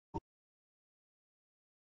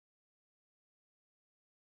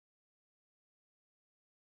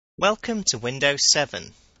Welcome to Windows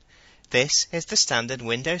 7. This is the standard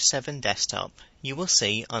Windows 7 desktop you will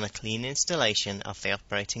see on a clean installation of the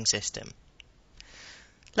operating system.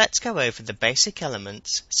 Let's go over the basic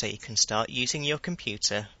elements so you can start using your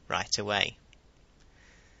computer right away.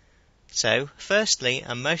 So, firstly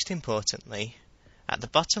and most importantly, at the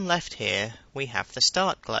bottom left here we have the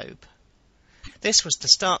Start globe. This was the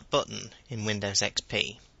Start button in Windows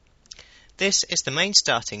XP. This is the main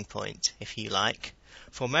starting point, if you like,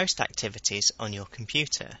 for most activities on your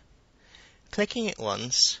computer. Clicking it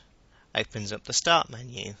once opens up the Start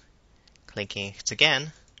menu. Clicking it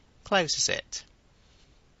again closes it.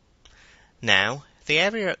 Now, the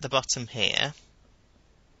area at the bottom here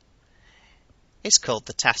is called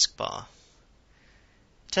the Taskbar.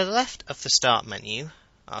 To the left of the Start menu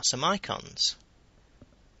are some icons.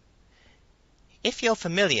 If you're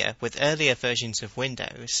familiar with earlier versions of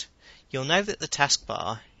Windows, you'll know that the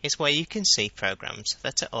Taskbar is where you can see programs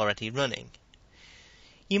that are already running.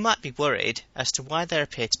 You might be worried as to why there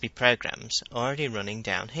appear to be programs already running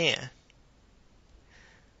down here.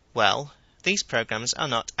 Well, these programs are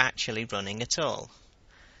not actually running at all.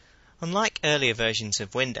 Unlike earlier versions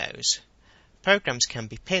of Windows, programs can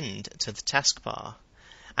be pinned to the taskbar,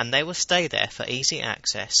 and they will stay there for easy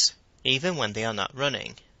access even when they are not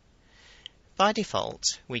running. By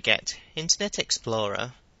default, we get Internet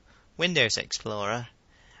Explorer, Windows Explorer,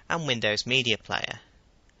 and Windows Media Player.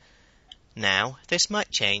 Now, this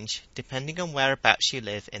might change depending on whereabouts you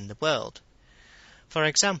live in the world. For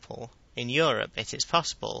example, in Europe it is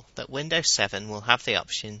possible that Windows 7 will have the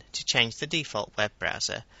option to change the default web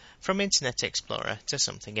browser from Internet Explorer to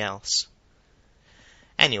something else.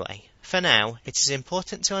 Anyway, for now it is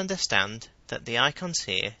important to understand that the icons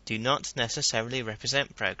here do not necessarily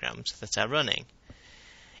represent programs that are running.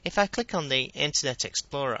 If I click on the Internet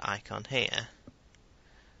Explorer icon here,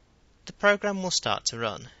 the program will start to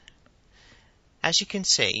run. As you can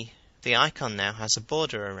see, the icon now has a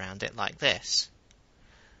border around it like this.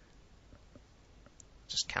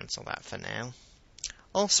 Just cancel that for now.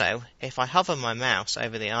 Also, if I hover my mouse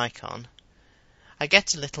over the icon, I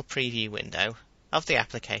get a little preview window of the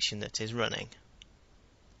application that is running.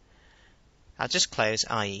 I'll just close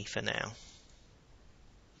IE for now.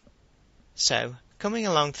 So, coming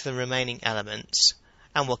along to the remaining elements,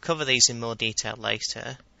 and we'll cover these in more detail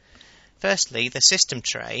later. Firstly, the system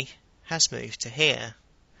tray has moved to here.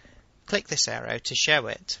 Click this arrow to show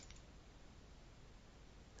it.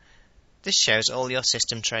 This shows all your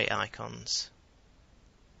system tray icons.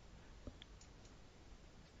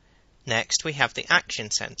 Next, we have the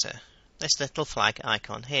Action Center, this little flag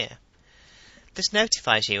icon here. This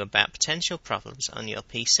notifies you about potential problems on your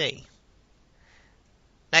PC.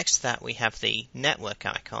 Next to that we have the Network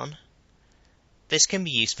icon. This can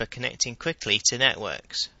be used for connecting quickly to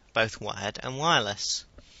networks, both wired and wireless.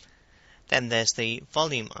 Then there's the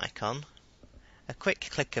Volume icon. A quick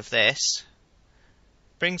click of this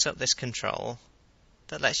brings up this control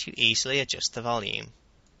that lets you easily adjust the volume.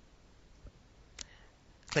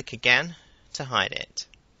 Click again to hide it.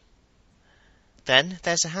 Then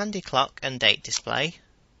there's a handy clock and date display,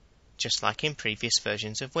 just like in previous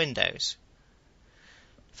versions of Windows.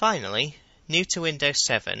 Finally, new to Windows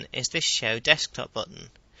 7 is this Show Desktop button,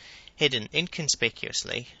 hidden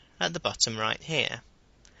inconspicuously at the bottom right here.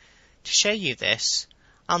 To show you this,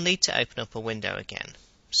 I'll need to open up a window again,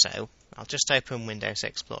 so I'll just open Windows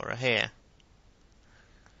Explorer here.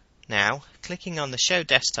 Now, clicking on the Show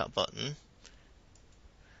Desktop button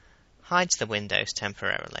hides the windows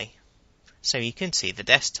temporarily, so you can see the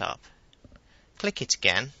desktop. Click it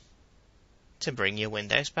again to bring your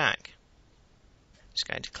windows back. Just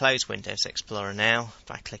going to close Windows Explorer now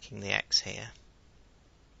by clicking the X here.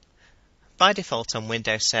 By default on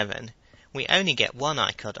Windows 7, we only get one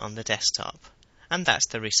icon on the desktop, and that's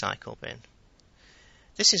the Recycle bin.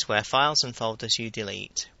 This is where files and folders you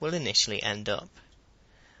delete will initially end up.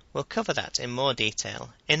 We'll cover that in more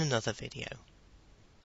detail in another video.